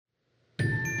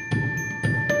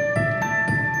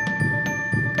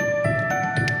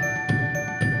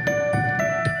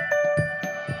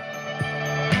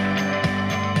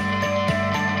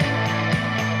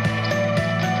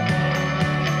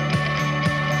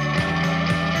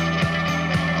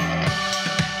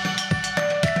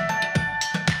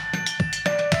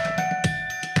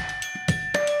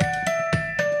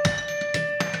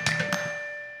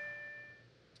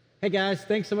Hey guys,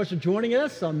 thanks so much for joining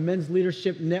us on Men's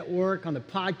Leadership Network on the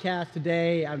podcast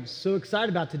today. I'm so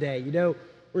excited about today.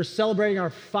 We're celebrating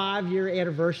our 5-year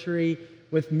anniversary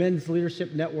with Men's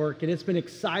Leadership Network, and it's been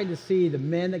exciting to see the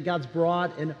men that God's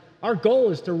brought. And our goal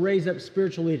is to raise up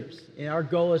spiritual leaders. And our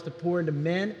goal is to pour into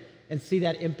men and see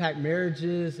that impact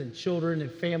marriages and children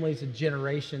and families and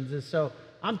generations. And so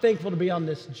I'm thankful to be on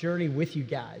this journey with you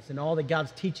guys and all that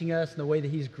God's teaching us and the way that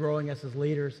He's growing us as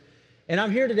leaders. And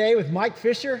I'm here today with Mike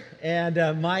Fisher,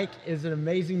 and Mike is an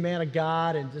amazing man of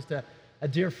God and just a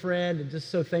dear friend, and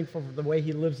just so thankful for the way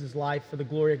he lives his life for the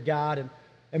glory of God.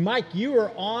 And Mike, you were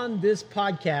on this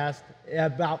podcast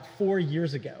about 4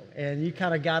 years ago, and you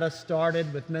kind of got us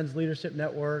started with Men's Leadership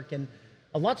Network, and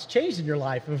a lot's changed in your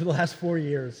life over the last 4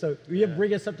 years. So will you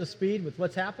bring us up to speed with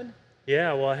what's happened?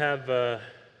 Yeah, well, I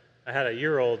had a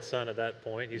year-old son at that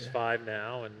point. He's 5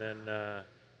 now, and then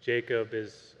Jacob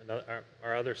is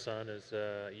our other son is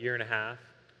a year and a half.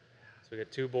 So we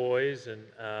got 2 boys, and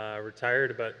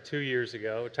retired about 2 years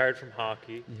ago. Retired from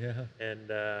hockey. Yeah.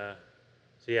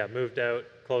 And moved out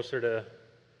closer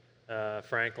to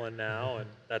Franklin now, and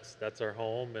that's our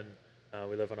home. And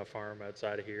we live on a farm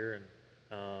outside of here,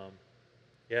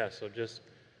 and so just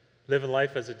living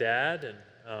life as a dad, and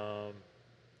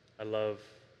I love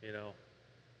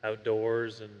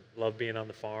outdoors and love being on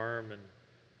the farm, and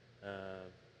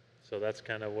so that's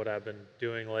kind of what I've been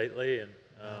doing lately, and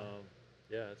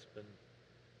it's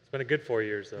been a good 4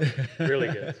 years though, really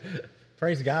good.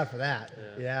 Praise God for that.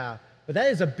 Yeah, but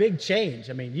that is a big change.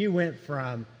 I mean, you went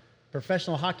from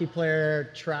professional hockey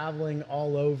player traveling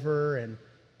all over and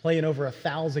playing over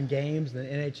 1,000 games in the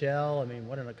NHL. I mean,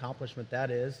 what an accomplishment that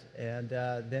is. And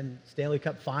then Stanley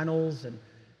Cup Finals. And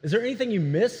is there anything you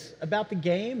miss about the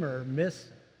game or miss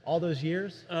all those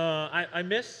years? I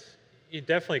miss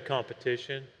definitely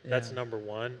competition. That's number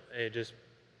one. And just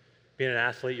being an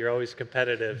athlete, you're always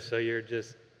competitive. So you're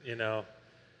just,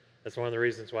 that's one of the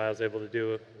reasons why I was able to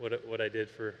do what I did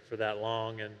for that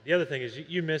long. And the other thing is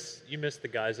you miss the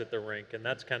guys at the rink, and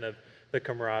that's kind of the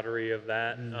camaraderie of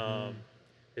that.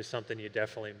 Is something you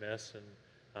definitely miss.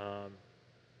 And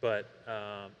but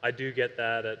I do get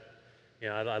that at.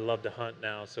 I love to hunt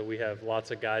now, so we have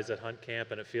lots of guys at hunt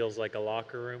camp, and it feels like a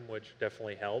locker room, which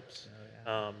definitely helps.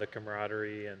 The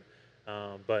camaraderie, and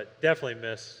but definitely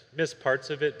miss parts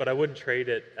of it, but I wouldn't trade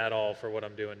it at all for what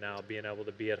I'm doing now, being able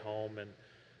to be at home and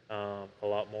a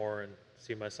lot more and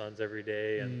see my sons every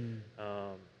day, and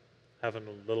having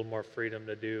a little more freedom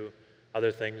to do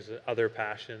other things, other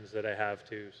passions that I have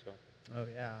too. So. Oh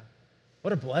yeah,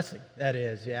 what a blessing that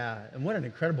is. Yeah, and what an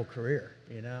incredible career.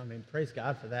 I mean, praise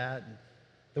God for that, and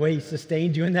the way He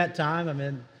sustained you in that time. I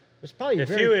mean, there's probably a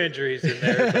few injuries in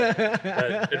there,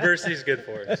 but adversity is good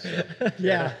for us. So.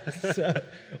 Yeah. So,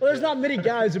 well, there's not many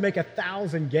guys who make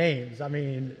 1,000 games. I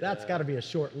mean, that's got to be a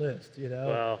short list,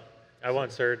 Well, I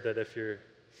once heard that if you're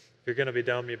going to be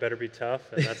dumb, you better be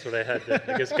tough, and that's what I had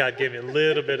to. I guess God gave me a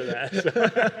little bit of that.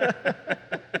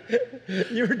 So.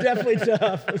 You were definitely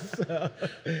tough. So.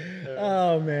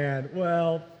 Oh man.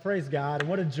 Well, praise God, and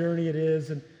what a journey it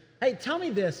is. And hey, tell me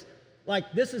this: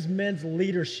 this is Men's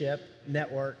Leadership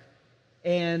Network.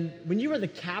 And when you were the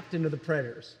captain of the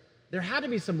Predators, there had to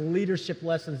be some leadership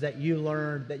lessons that you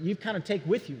learned that you kind of take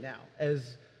with you now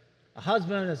as a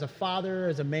husband, as a father,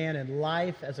 as a man in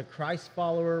life, as a Christ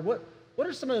follower. What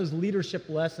are some of those leadership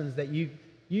lessons that you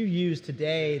use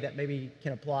today that maybe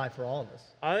can apply for all of us?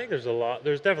 I think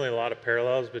there's definitely a lot of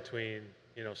parallels between,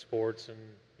 sports and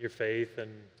your faith and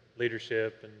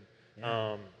leadership.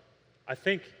 And I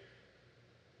think,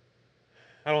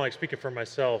 I don't like speaking for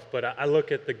myself, but I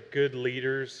look at the good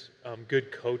leaders,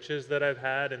 good coaches that I've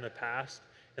had in the past,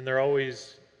 and they're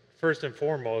always, first and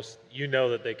foremost,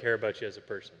 that they care about you as a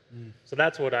person. So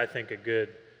that's what I think a good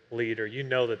leader,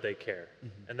 that they care.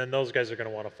 And then those guys are going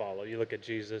to want to follow. You look at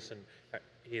Jesus, and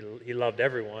he loved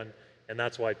everyone, and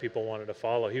that's why people wanted to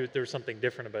follow. There was something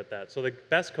different about that. So the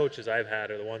best coaches I've had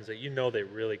are the ones that they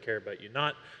really care about you.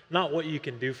 Not what you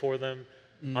can do for them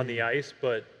on the ice,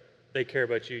 but they care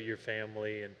about you, your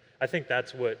family, and I think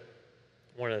that's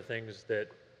one of the things that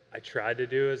I tried to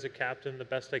do as a captain the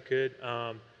best I could.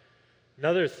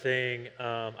 Another thing,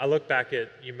 I look back at,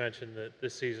 you mentioned that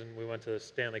this season we went to the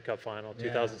Stanley Cup Final,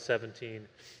 2017.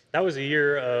 That was a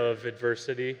year of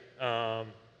adversity.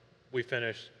 We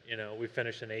finished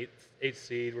an eighth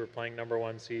seed. We're playing number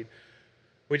 1 seed.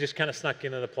 We just kind of snuck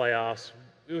into the playoffs.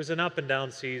 It was an up and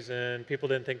down season. People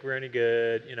didn't think we were any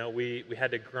good. We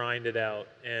had to grind it out.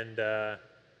 And I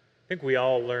think we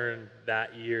all learned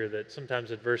that year that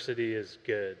sometimes adversity is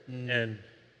good. And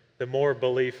the more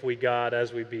belief we got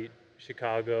as we beat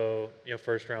Chicago,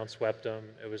 first round swept them,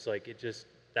 it was like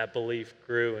that belief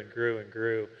grew and grew and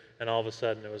grew, and all of a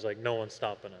sudden it was like no one's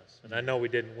stopping us. And I know we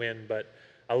didn't win, but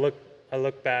I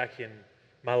look back in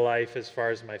my life as far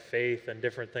as my faith and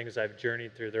different things I've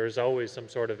journeyed through. There's always some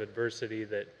sort of adversity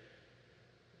that,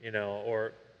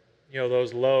 or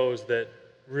those lows that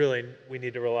really we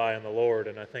need to rely on the Lord.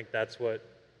 And I think that's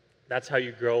how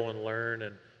you grow and learn.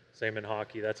 And same in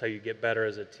hockey, that's how you get better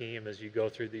as a team as you go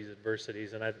through these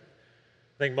adversities. And I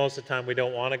think most of the time we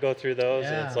don't want to go through those.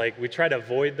 Yeah. And it's like we try to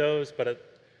avoid those,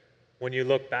 but when you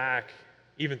look back,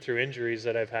 even through injuries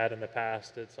that I've had in the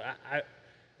past, it's at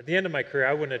the end of my career,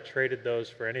 I wouldn't have traded those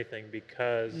for anything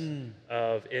because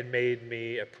of it made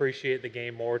me appreciate the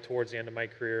game more towards the end of my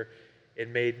career. It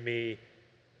made me,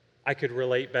 I could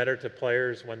relate better to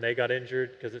players when they got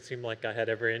injured because it seemed like I had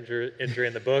every injury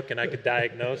in the book and I could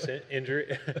diagnose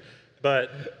injury.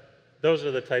 But those are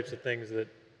the types of things that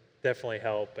definitely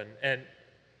help. And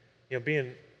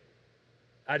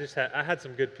I had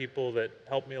some good people that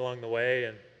helped me along the way.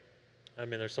 And I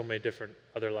mean, there's so many different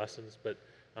other lessons, but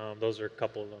those are a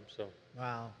couple of them. So.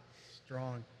 Wow,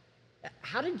 strong.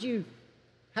 How'd you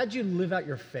live out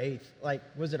your faith? Like,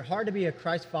 was it hard to be a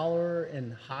Christ follower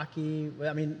in hockey?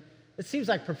 I mean, it seems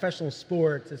like professional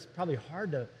sports, it's probably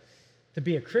hard to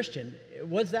be a Christian.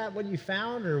 Was that what you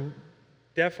found, or?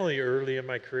 Definitely early in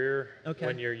my career, Okay.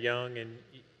 when you're young and,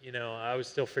 I was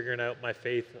still figuring out my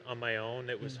faith on my own.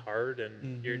 It was hard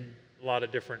and you're a lot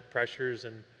of different pressures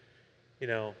and,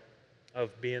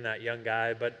 of being that young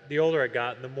guy. But the older I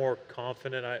got and the more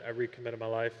confident I recommitted my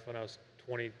life when I was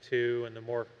 22, and the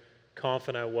more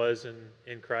confident I was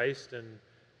in Christ, and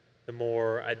the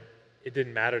more it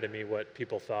didn't matter to me what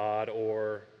people thought,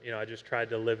 or I just tried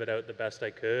to live it out the best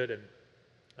I could, and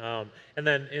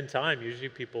then in time usually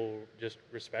people just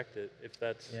respect it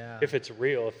if it's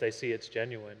real, if they see it's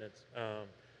genuine.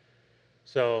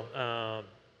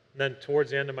 Then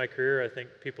towards the end of my career, I think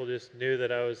people just knew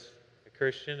that I was a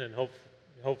Christian, and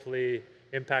hopefully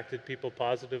impacted people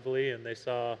positively, and they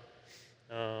saw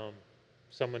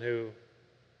someone who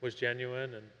was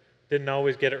genuine and didn't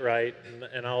always get it right,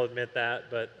 and I'll admit that,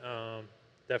 but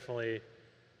definitely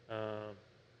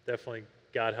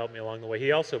God helped me along the way.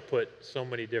 He also put so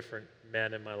many different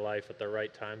men in my life at the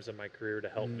right times in my career to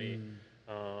help me.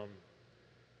 I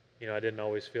didn't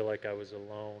always feel like I was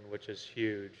alone, which is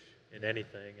huge in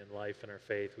anything in life and our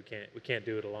faith. We can't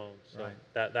do it alone. So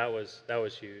Right. that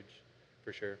was huge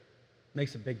for sure.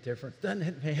 Makes a big difference, doesn't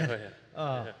it, man? Oh,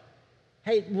 yeah. Yeah.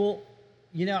 Hey, well,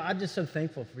 I'm just so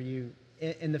thankful for you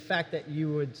and the fact that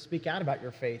you would speak out about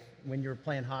your faith when you were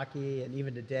playing hockey and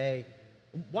even today.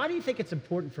 Why do you think it's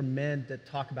important for men to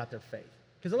talk about their faith?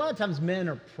 Because a lot of times men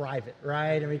are private,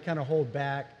 right? And we kind of hold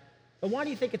back. But why do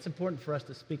you think it's important for us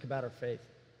to speak about our faith?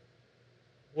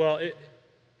 Well,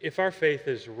 if our faith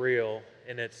is real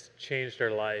and it's changed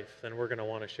our life, then we're going to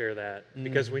want to share that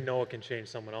because we know it can change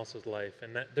someone else's life.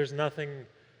 And there's nothing,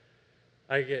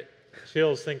 I get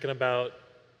chills thinking about,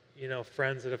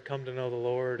 friends that have come to know the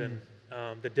Lord and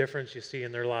the difference you see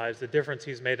in their lives, the difference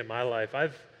He's made in my life.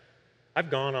 I've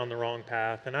gone on the wrong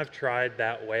path, and I've tried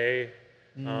that way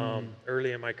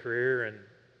early in my career, and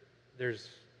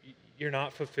you're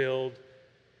not fulfilled,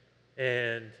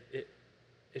 and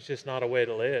it's just not a way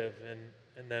to live.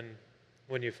 And then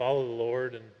when you follow the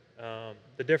Lord, and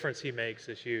the difference He makes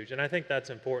is huge. And I think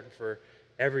that's important for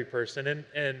every person.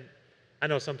 And I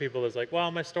know some people is like,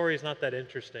 well, my story is not that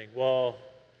interesting. Well,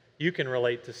 you can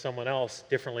relate to someone else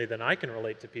differently than I can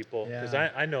relate to people, because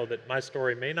I know that my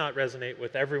story may not resonate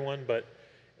with everyone, but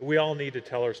we all need to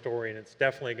tell our story, and it's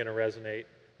definitely going to resonate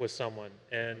with someone.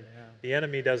 And the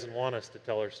enemy doesn't want us to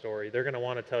tell our story. They're going to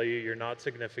want to tell you you're not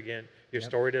significant, your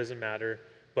story doesn't matter,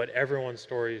 but everyone's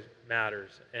story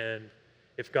matters. And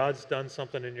if God's done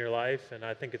something in your life, and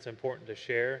I think it's important to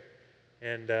share.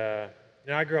 And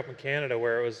I grew up in Canada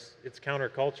where it's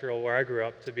countercultural where I grew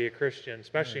up to be a Christian,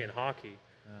 especially in hockey.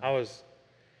 I was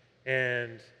a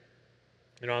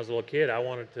little kid, I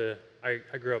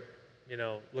grew up,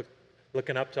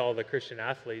 looking up to all the Christian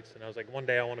athletes, and I was like, one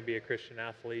day I want to be a Christian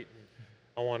athlete, and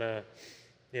I want to,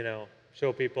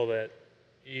 show people that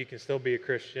you can still be a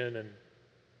Christian and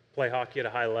play hockey at a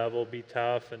high level, be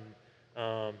tough, and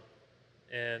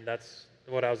that's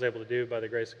what I was able to do by the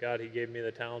grace of God. He gave me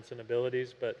the talents and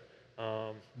abilities, but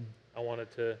I wanted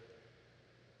to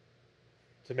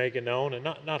make it known and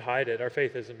not hide it. Our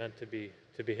faith isn't meant to be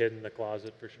hidden in the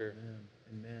closet, for sure.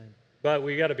 Amen. But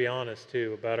we got to be honest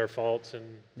too about our faults,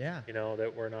 and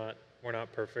that we're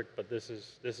not perfect, but this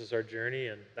is our journey,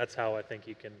 and that's how I think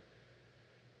you can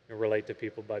relate to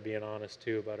people, by being honest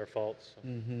too about our faults. So.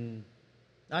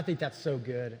 I think that's so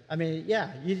good. I mean,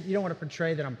 you don't want to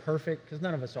portray that I'm perfect, because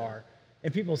none of us are,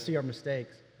 and people see our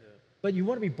mistakes. but you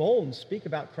want to be bold and speak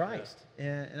about Christ.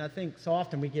 And I think so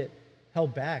often we get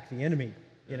held back. The enemy,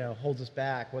 holds us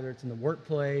back, whether it's in the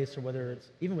workplace or whether it's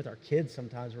even with our kids.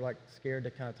 Sometimes we're like scared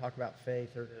to kind of talk about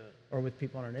faith or with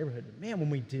people in our neighborhood. But man, when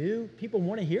we do, people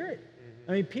want to hear it.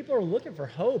 I mean, people are looking for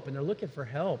hope and they're looking for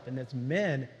help. And as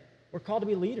men, we're called to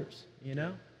be leaders,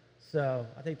 So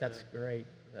I think that's great.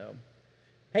 So,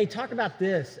 hey, talk about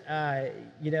this.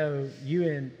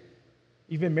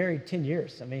 You've been married 10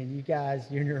 years. I mean, you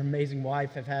and your amazing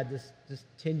wife have had this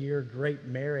 10-year great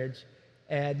marriage.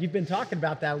 And you've been talking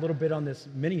about that a little bit on this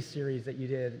mini series that you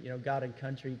did, God and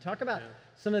Country. Talk about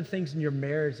some of the things in your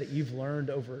marriage that you've learned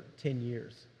over 10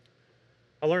 years.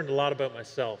 I learned a lot about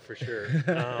myself for sure.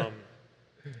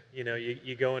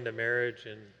 You go into marriage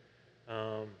and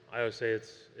I always say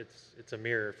it's a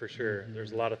mirror for sure. Mm-hmm.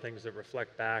 There's a lot of things that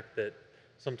reflect back that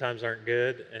sometimes aren't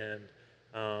good,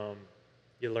 and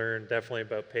you learn definitely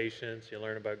about patience. You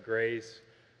learn about grace.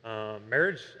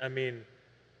 Marriage, I mean,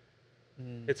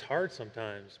 it's hard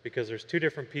sometimes because there's two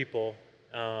different people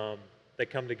that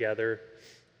come together,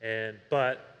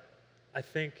 but I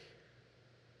think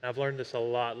I've learned this a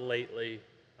lot lately,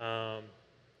 and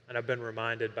I've been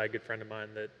reminded by a good friend of mine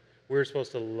that we're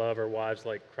supposed to love our wives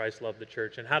like Christ loved the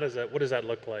church. And what does that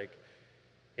look like?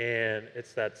 And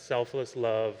it's that selfless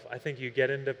love. I think you get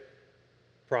into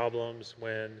problems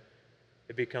when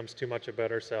it becomes too much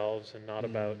about ourselves and not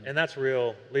about, and that's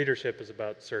real leadership is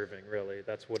about serving, really.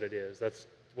 That's what it is. That's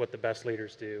what the best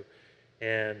leaders do.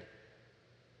 And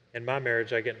in my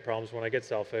marriage, I get in problems when I get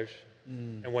selfish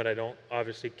and when I don't.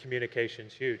 Obviously,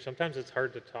 communication's huge. Sometimes it's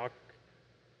hard to talk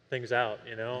things out,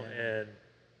 and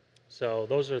so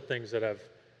those are things that I've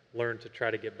learned to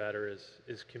try to get better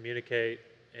is communicate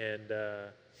and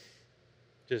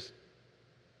just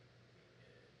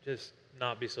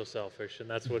not be so selfish. And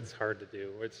that's what's hard to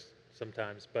do. It's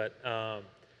sometimes, but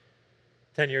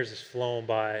 10 years has flown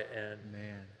by, and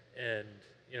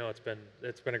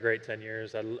it's been a great 10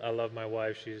 years. I love my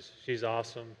wife. She's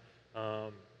awesome.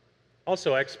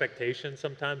 Also expectations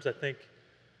sometimes. I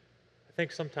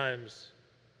think sometimes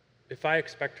if I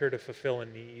expect her to fulfill a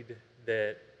need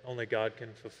that only God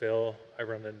can fulfill, I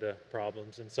run into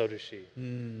problems, and so does she.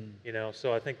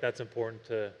 So I think that's important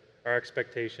to our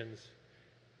expectations.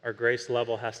 Our grace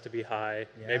level has to be high.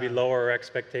 Maybe lower our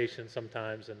expectations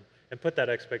sometimes, and put that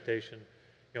expectation,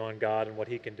 on God and what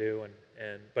He can do.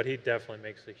 But He definitely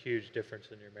makes a huge difference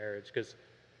in your marriage because,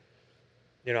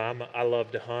 I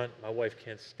love to hunt. My wife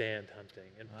can't stand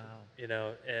hunting, and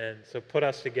and so put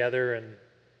us together and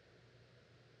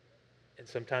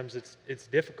sometimes it's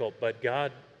difficult, but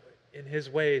God, in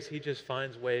His ways, He just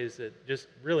finds ways that just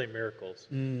really miracles.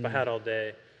 If I had all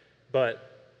day,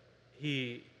 but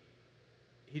He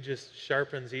just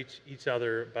sharpens each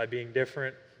other by being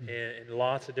different in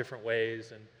lots of different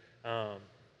ways, and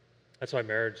that's why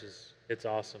marriage it's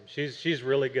awesome. She's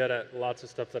really good at lots of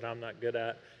stuff that I'm not good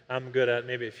at. I'm good at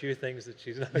maybe a few things that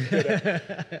she's not good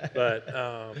at, but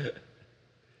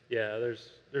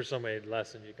there's so many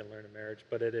lessons you can learn in marriage,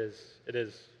 but it is.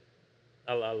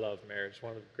 I love marriage.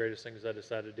 One of the greatest things I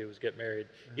decided to do was get married,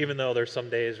 even though there's some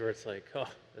days where it's like, oh,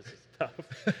 this is tough.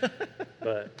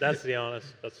 But that's the honest.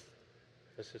 That's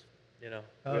just we all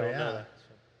know that.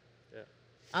 So,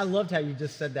 I loved how you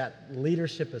just said that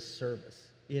leadership is service.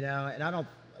 And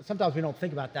sometimes we don't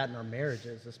think about that in our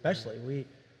marriages, especially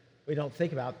we don't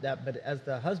think about that. But as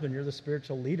the husband, you're the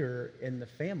spiritual leader in the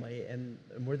family, and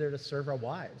we're there to serve our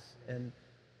wives. And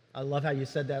I love how you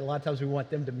said that. A lot of times we want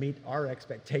them to meet our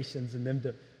expectations and them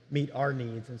to meet our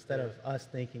needs instead of us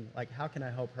thinking, like, how can I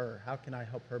help her? How can I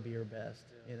help her be her best?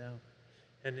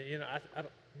 And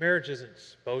marriage isn't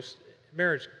supposed.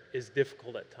 Marriage is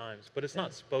difficult at times, but it's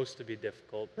not supposed to be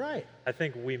difficult. Right. I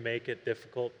think we make it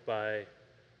difficult by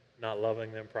not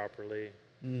loving them properly.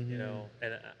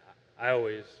 And I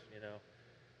always,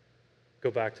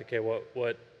 go back to, okay,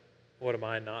 what am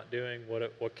I not doing?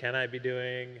 What can I be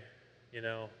doing?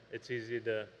 It's easy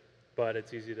to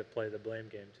play the blame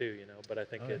game too, but I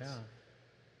think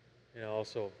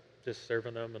also just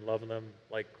serving them and loving them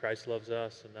like Christ loves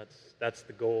us, and that's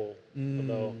the goal.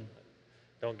 Although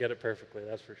don't get it perfectly,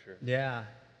 that's for sure. Yeah.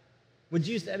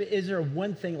 Is there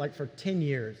one thing, like for 10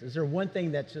 years, is there one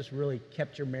thing that's just really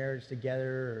kept your marriage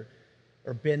together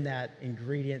or been that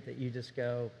ingredient that you just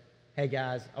go, hey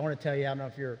guys, I want to tell you, I don't know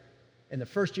if you're in the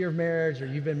first year of marriage or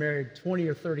you've been married 20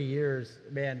 or 30 years,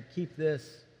 man, keep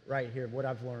this right here, what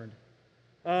I've learned.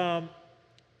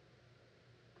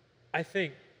 I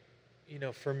think,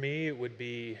 for me, it would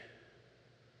be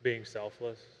being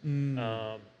selfless.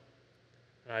 I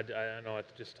know I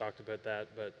just talked about that,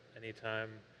 but anytime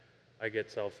I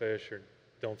get selfish or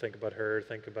don't think about her,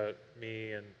 think about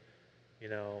me, and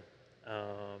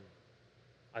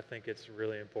I think it's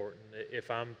really important. If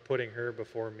I'm putting her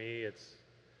before me,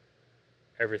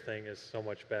 everything is so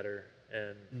much better.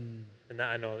 And that,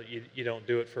 I know you don't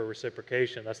do it for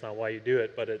reciprocation. That's not why you do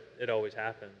it, but it always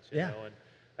happens, you Yeah. know. And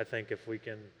I think if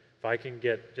I can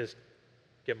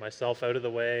get myself out of the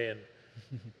way and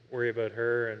worry about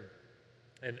her,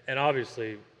 and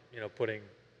obviously, you know, putting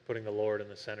the Lord in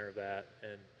the center of that,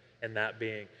 and that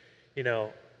being, you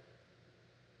know,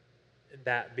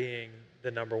 that being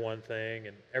the number one thing,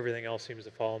 and everything else seems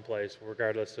to fall in place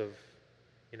regardless of,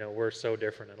 you know, we're so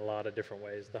different in a lot of different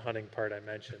ways. The hunting part I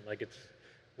mentioned, like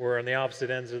we're on the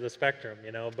opposite ends of the spectrum,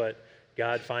 you know, but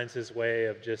God finds his way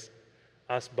of just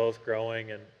us both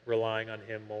growing and relying on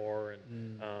him more,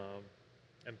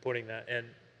 and putting that, and,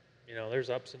 you know, there's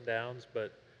ups and downs,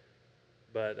 but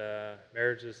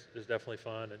marriage is definitely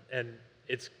fun, and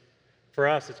it's, for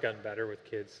us, it's gotten better with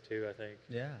kids too, I think.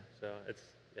 Yeah. So it's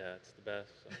the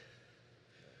best. So.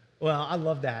 Well, I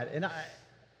love that. And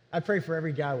I pray for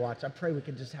every guy watch. I pray we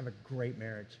can just have a great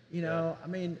marriage. You know, I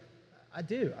mean, I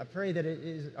do. I pray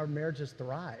that our marriages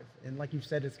thrive. And like you've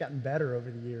said, it's gotten better over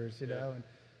the years, you know, and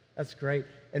that's great.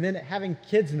 And then having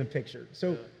kids in the picture.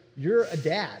 So you're a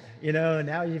dad, you know, and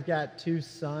now you've got 2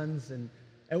 sons. And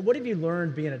what have you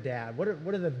learned being a dad? What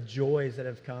are the joys that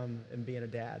have come in being a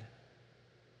dad?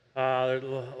 There's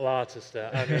lots of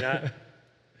stuff. I mean,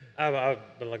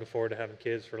 I've been looking forward to having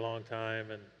kids for a long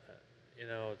time, and you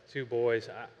know, 2 boys.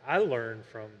 I learned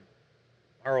from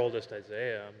our oldest,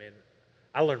 Isaiah. I mean,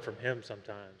 I learned from him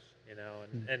sometimes, you know,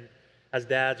 and as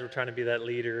dads, we're trying to be that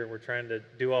leader, and we're trying to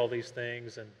do all these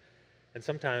things, and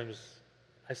sometimes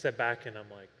I step back and I'm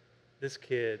like, this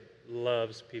kid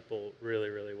loves people really,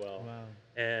 really well. Wow.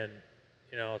 And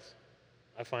you know,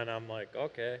 I find I'm like,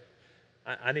 okay,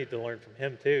 I need to learn from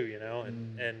him too, you know,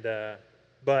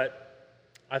 but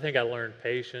I think I learned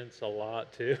patience a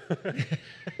lot too.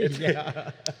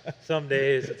 Yeah. Some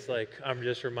days it's like I'm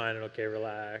just reminded, okay,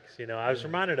 relax. You know, I was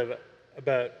reminded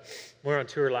about we were on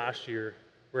tour last year.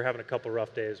 We were having a couple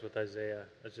rough days with Isaiah.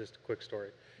 That's just a quick story.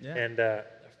 Yeah. And I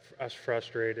was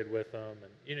frustrated with him,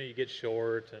 and you know, you get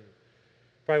short, and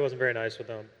probably wasn't very nice with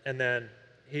him. And then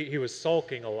he was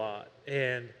sulking a lot,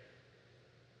 and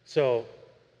so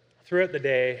throughout the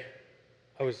day,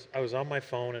 I was on my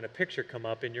phone, and a picture come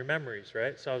up in your memories,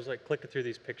 right? So I was like clicking through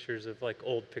these pictures of like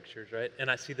old pictures, right?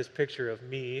 And I see this picture of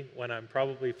me when I'm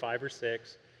probably 5 or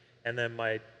 6, and then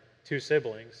my 2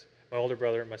 siblings, my older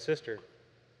brother and my sister.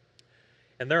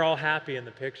 And they're all happy in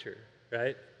the picture,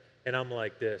 right? And I'm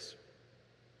like this.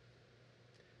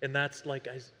 And that's like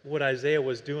what Isaiah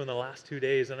was doing the last 2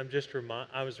 days, and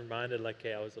I was reminded, like,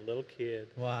 hey, I was a little kid.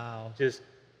 Wow. Just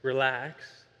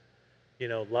relax, you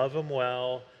know, love him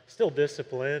well, still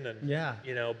discipline, and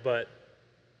you know, but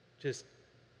just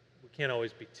we can't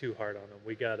always be too hard on him.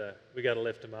 We gotta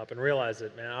lift him up and realize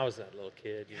that, man, I was that little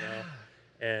kid, you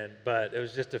know. But it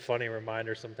was just a funny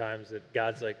reminder sometimes that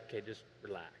God's like, okay, just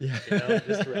relax. Yeah. You know,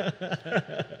 just relax.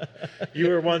 You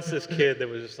were once this kid that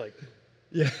was just like,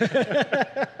 yeah.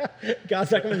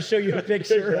 God's like, I'm going to show you a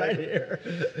picture right here.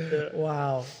 Yeah.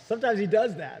 Wow. Sometimes he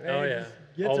does that, man. Oh, yeah.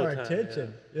 He gets our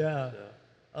attention. Yeah.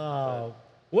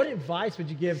 What advice would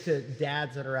you give to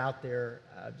dads that are out there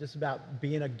just about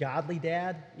being a godly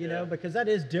dad, you know, because that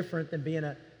is different than being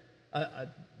a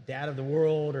dad of the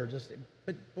world, or just,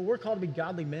 but we're called to be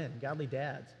godly men, godly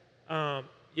dads.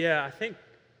 Yeah, I think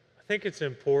it's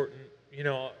important, you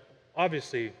know,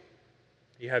 obviously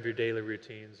you have your daily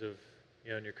routines of,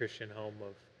 you know, in your Christian home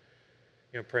of,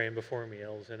 you know, praying before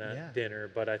meals and at dinner,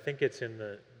 but I think it's in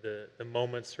the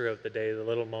moments throughout the day, the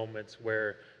little moments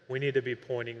where we need to be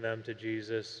pointing them to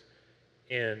Jesus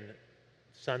in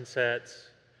sunsets,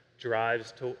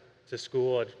 drives to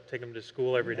school. I take them to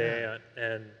school every day,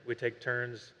 and we take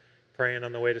turns praying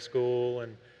on the way to school,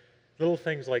 and little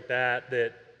things like that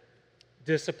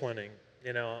disciplining,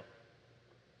 you know.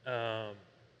 I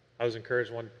was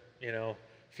encouraged a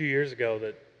few years ago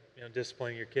that, you know,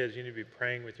 disciplining your kids, you need to be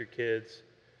praying with your kids.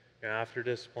 You know, after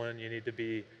discipline, you need to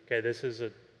be, okay, this is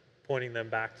pointing them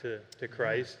back to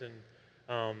Christ. And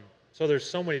so there's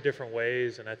so many different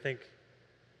ways, and I think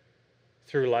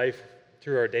through life,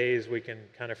 through our days, we can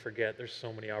kind of forget there's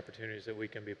so many opportunities that we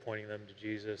can be pointing them to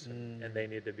Jesus, and they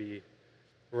need to be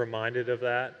reminded of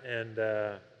that.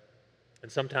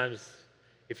 And sometimes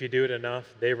if you do it enough,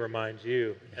 they remind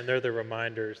you, and they're the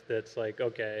reminders that's like,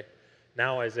 okay,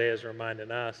 now Isaiah's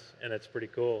reminding us, and it's pretty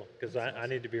cool, because I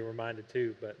need to be reminded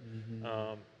too. But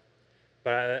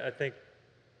I think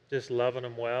just loving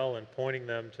them well and pointing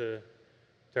them to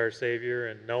our Savior,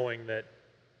 and knowing that,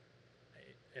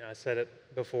 you know, I said it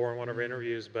before in one of our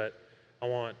interviews, but I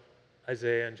want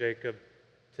Isaiah and Jacob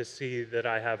to see that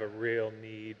I have a real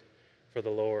need for the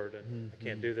Lord, and I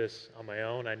can't do this on my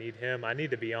own. I need Him. I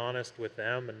need to be honest with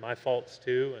them and my faults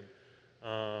too,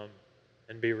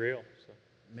 and be real. So.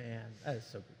 Man, that is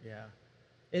so, yeah.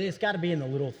 It's got to be in the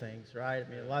little things, right? I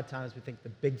mean, a lot of times we think the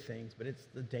big things, but it's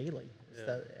the daily. It's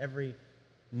the every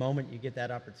moment you get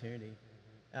that opportunity.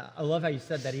 I love how you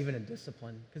said that even in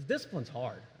discipline, because discipline's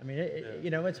hard. I mean,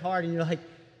 it's hard, and you're like,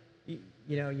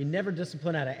 you never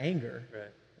discipline out of anger,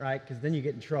 right? Because then you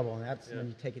get in trouble, and that's when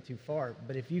you take it too far.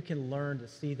 But if you can learn to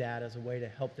see that as a way to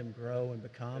help them grow and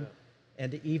become,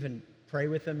 and to even pray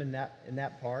with them in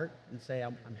that part and say,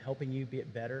 I'm helping you be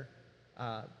better.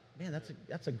 Man,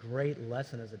 that's a great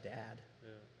lesson as a dad.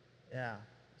 Yeah.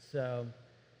 So,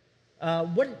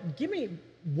 give me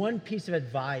one piece of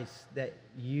advice that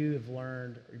you have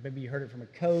learned, or maybe you heard it from a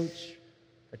coach,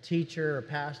 a teacher, a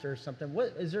pastor, or something.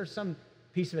 Is there some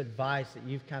piece of advice that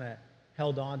you've kind of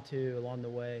held on to along the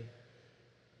way?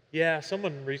 Yeah,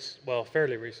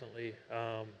 fairly recently,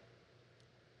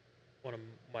 one of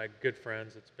my good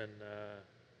friends that's been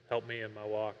helped me in my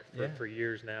walk for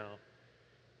years now.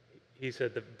 He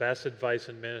said the best advice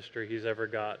in ministry he's ever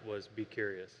got was be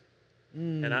curious.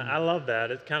 And I love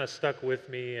that. It kind of stuck with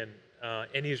me, and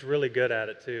he's really good at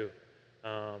it too.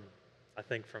 I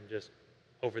think from just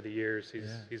over the years,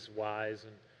 he's wise,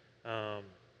 and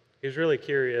he's really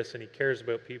curious, and he cares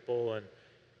about people, and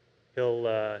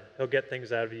he'll get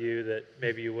things out of you that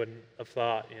maybe you wouldn't have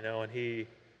thought, and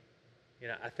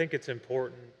I think it's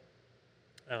important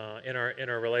in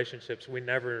our relationships. We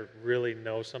never really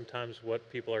know sometimes what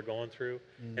people are going through,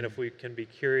 and if we can be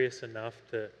curious enough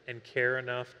and care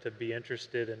enough to be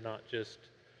interested in not just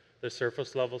the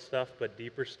surface level stuff, but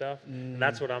deeper stuff, and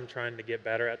that's what I'm trying to get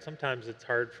better at. Sometimes it's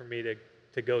hard for me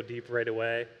to go deep right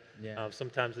away.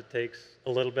 Sometimes it takes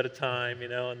a little bit of time,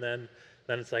 and then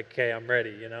it's like, okay, I'm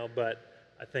ready, But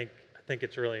I think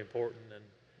it's really important,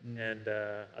 and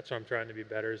that's what I'm trying to be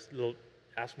better.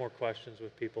 Ask more questions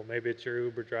with people. Maybe it's your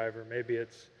Uber driver. Maybe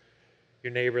it's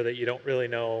your neighbor that you don't really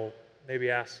know.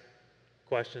 Maybe ask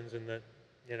questions, and and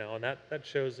that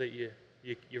shows that you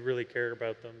really care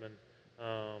about them, and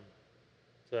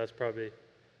so that's probably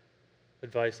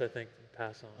advice I think to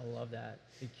pass on. I love that.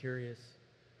 Be curious.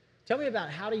 Tell me about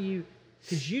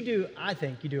because I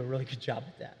think you do a really good job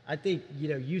at that. I think,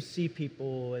 you see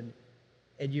people and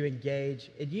you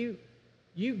engage, and you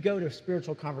go to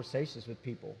spiritual conversations with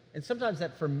people. And sometimes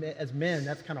that as men,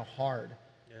 that's kind of hard.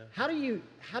 Yeah. How do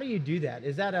you do that?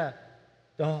 Is that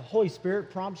the Holy Spirit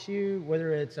prompts you,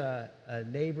 whether it's a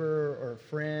neighbor or a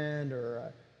friend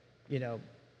or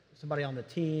somebody on the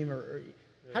team, or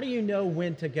how do you know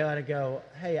when to go,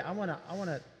 hey, I want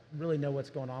to really know what's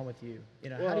going on with you?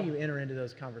 How do you enter into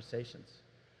those conversations?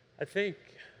 I think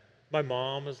my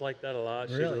mom is like that a lot.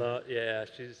 Really?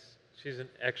 She's an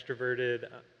extroverted.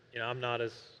 I'm not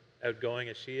as outgoing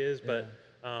as she is, but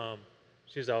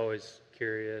she's always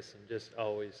curious and just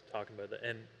always talking about it.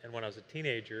 And when I was a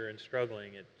teenager and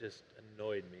struggling, it just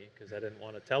annoyed me because I didn't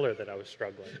want to tell her that I was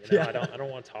struggling. I don't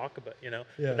want to talk about,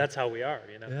 but that's how we are,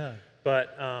 Yeah.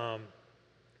 But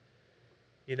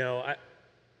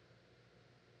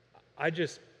I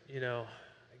just, I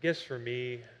guess for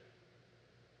me,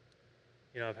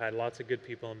 I've had lots of good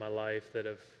people in my life that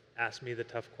have asked me the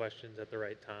tough questions at the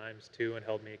right times too, and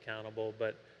held me accountable.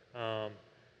 But I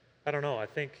don't know. I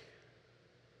think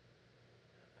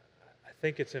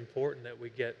it's important that we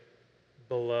get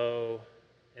below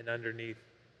and underneath,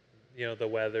 the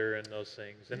weather and those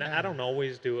things. And I don't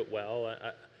always do it well.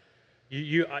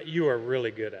 You are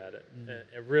really good at it,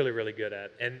 really, really good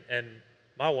at it. And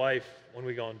my wife, when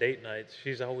we go on date nights,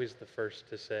 she's always the first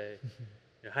to say,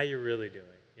 how you really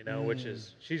doing? Which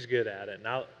is, she's good at it.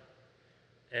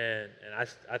 And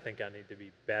I think I need to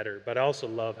be better, but I also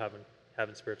love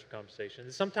having spiritual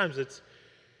conversations. Sometimes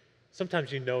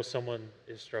someone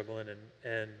is struggling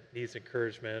and needs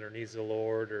encouragement or needs the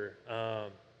Lord,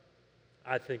 or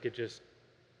I think it just,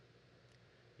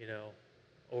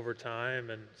 over time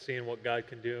and seeing what God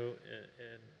can do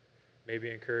and maybe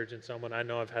encouraging someone. I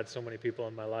know I've had so many people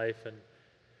in my life and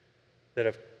that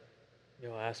have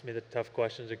asked me the tough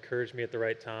questions, encouraged me at the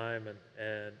right time,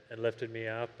 and lifted me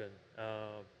up, and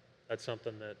that's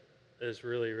something that is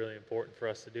really, really important for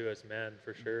us to do as men,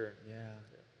 for sure. Yeah.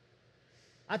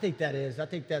 I think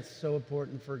that's so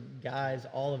important for guys,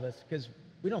 all of us, because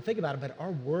we don't think about it, but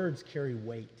our words carry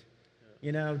weight.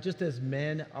 Just as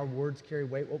men, our words carry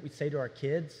weight. What we say to our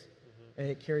kids, and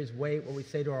it carries weight. What we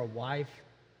say to our wife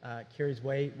carries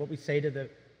weight. What we say to the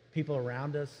people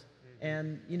around us.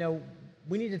 And,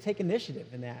 we need to take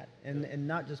initiative in that and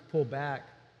not just pull back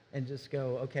and just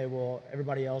go, okay, well,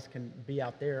 everybody else can be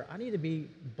out there. I need to be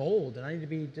bold, and I need to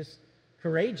be just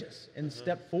courageous and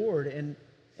step forward and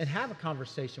have a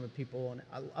conversation with people. And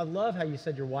I love how you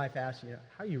said your wife asked you,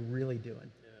 how are you really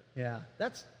doing? Yeah,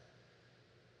 that's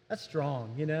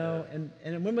strong, Yeah.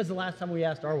 And when was the last time we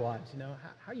asked our wives,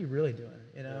 how are you really doing,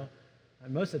 Yeah.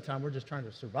 And most of the time we're just trying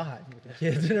to survive with the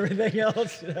kids and everything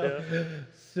else, Yeah.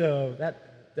 So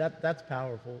that's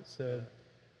powerful. So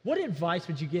what advice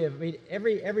would you give? I mean,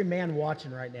 every man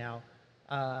watching right now,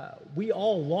 we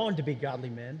all long to be godly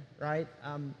men, right?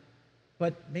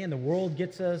 But man, the world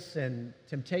gets us, and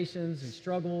temptations and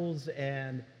struggles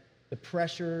and the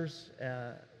pressures.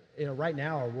 Right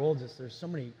now our world there's so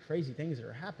many crazy things that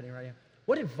are happening right now.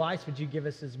 What advice would you give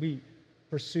us as we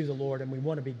pursue the Lord and we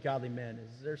want to be godly men?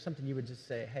 Is there something you would just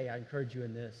say, hey, I encourage you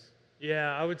in this?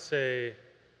 Yeah, I would say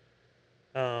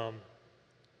the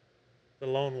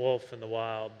lone wolf in the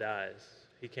wild dies.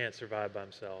 He can't survive by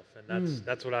himself, and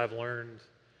that's what I've learned.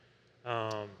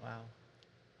 Wow.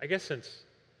 I guess since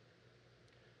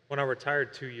when I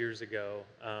retired 2 years ago,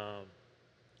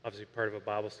 obviously part of a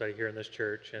Bible study here in this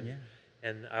church,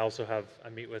 and I also I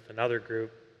meet with another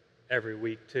group every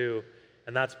week too,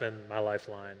 and that's been my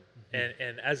lifeline.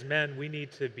 And as men, we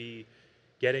need to be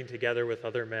getting together with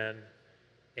other men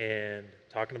and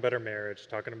talking about our marriage,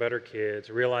 talking about our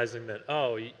kids, realizing that,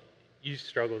 you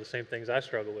struggle with the same things I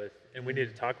struggle with, and we need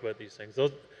to talk about these things.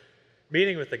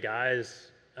 Meeting with the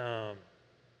guys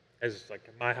is like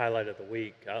my highlight of the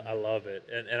week. I love it,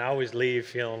 and I always leave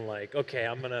feeling like, okay,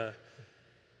 I'm gonna,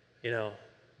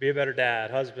 be a better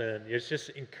dad, husband. It's just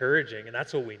encouraging, and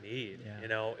that's what we need,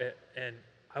 And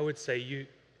I would say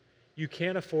you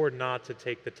can't afford not to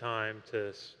take the time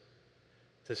to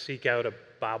seek out a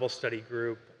Bible study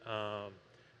group,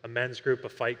 a men's group, a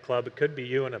fight club. It could be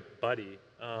you and a buddy.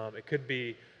 It could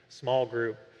be a small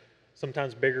group.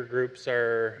 Sometimes bigger groups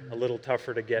are a little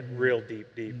tougher to get real deep.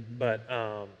 But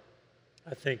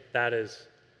I think that is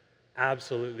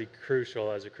absolutely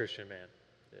crucial as a Christian man.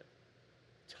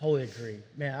 Totally agree.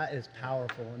 Man, that is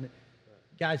powerful. And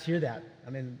guys, hear that. I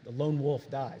mean, the lone wolf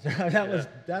dies.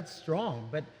 That's strong.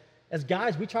 But as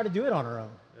guys, we try to do it on our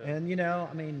own. Yeah.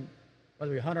 And,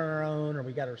 whether we hunt on our own or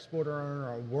we got our sport on our own or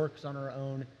our works on our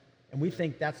own, and we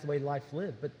think that's the way life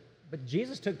lived. But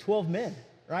Jesus took 12 men,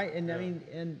 right? And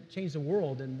and changed the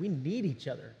world, and we need each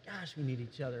other. Gosh, we need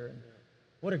each other. And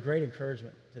what a great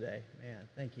encouragement today. Man,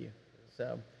 thank you.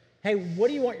 So, hey, what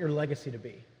do you want your legacy to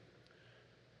be?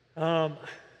 I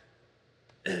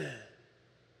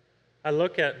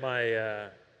look at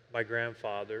my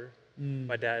grandfather,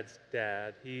 my dad's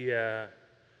dad.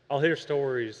 I'll hear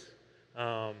stories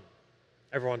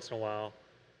every once in a while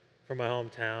from my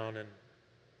hometown,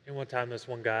 and one time this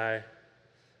one guy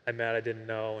I met I didn't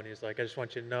know, and he's like, I just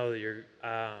want you to know that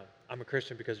I'm a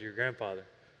Christian because of your grandfather.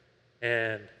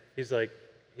 And he's like,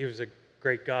 he was a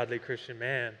great godly Christian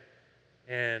man,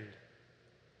 and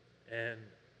I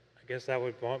guess I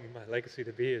would want my legacy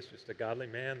to be is just a godly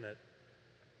man that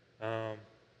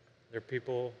there are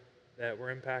people that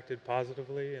were impacted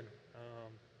positively, and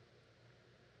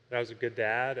that I was a good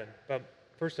dad, but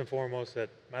first and foremost that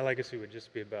my legacy would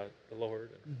just be about the Lord.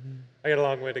 I got a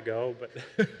long way to go, but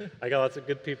I got lots of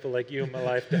good people like you in my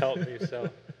life to help me. So,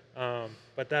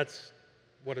 but that's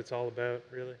what it's all about,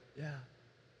 really. Yeah,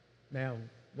 man,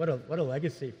 what a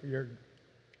legacy for your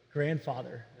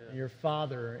grandfather, and your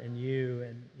father, and you,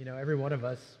 and every one of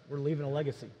us. We're leaving a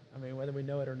legacy. I mean, whether we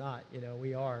know it or not,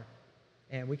 we are,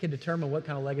 and we can determine what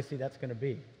kind of legacy that's going to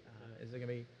be. Is it going to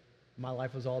be my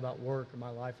life was all about work, or my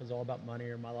life was all about money,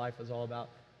 or my life was all about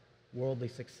worldly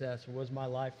success, or was my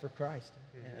life for Christ?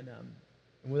 And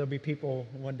will there be people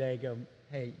one day go,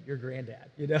 hey, your granddad,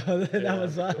 that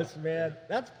was us, man.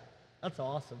 That's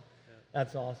awesome.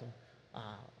 That's awesome.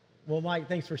 Well, Mike,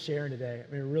 thanks for sharing today.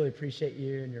 I mean, I really appreciate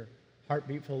you and your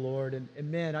heartbeat for the Lord.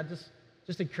 And man, I just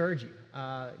encourage you.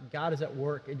 God is at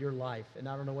work in your life, and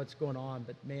I don't know what's going on,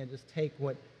 but man, just take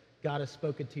what God has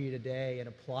spoken to you today and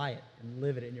apply it and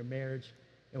live it in your marriage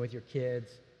and with your kids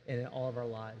and in all of our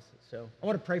lives. So I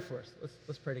want to pray for us.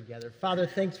 Let's pray together. Father,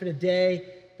 thanks for today.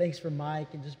 Thanks for Mike,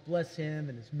 and just bless him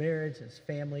and his marriage and his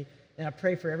family. And I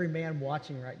pray for every man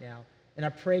watching right now. And I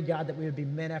pray, God, that we would be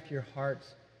men after your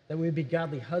hearts, that we would be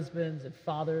godly husbands and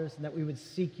fathers, and that we would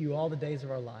seek you all the days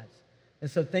of our lives. And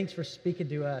so thanks for speaking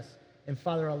to us. And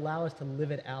Father, allow us to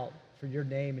live it out for your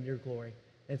name and your glory.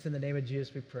 And it's in the name of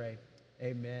Jesus we pray.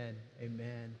 Amen.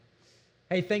 Amen.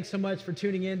 Hey, thanks so much for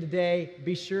tuning in today.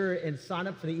 Be sure and sign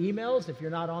up for the emails if you're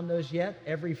not on those yet.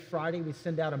 Every Friday we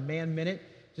send out a Man Minute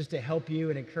just to help you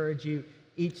and encourage you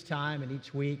each time and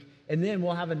each week. And then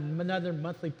we'll have another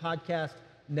monthly podcast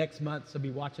next month, so be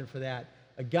watching for that.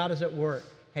 God is at work.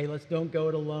 Hey, don't go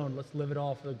it alone. Let's live it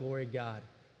all for the glory of God.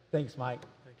 Thanks, Mike.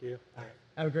 Thank you. All right.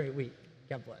 Have a great week.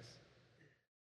 God bless.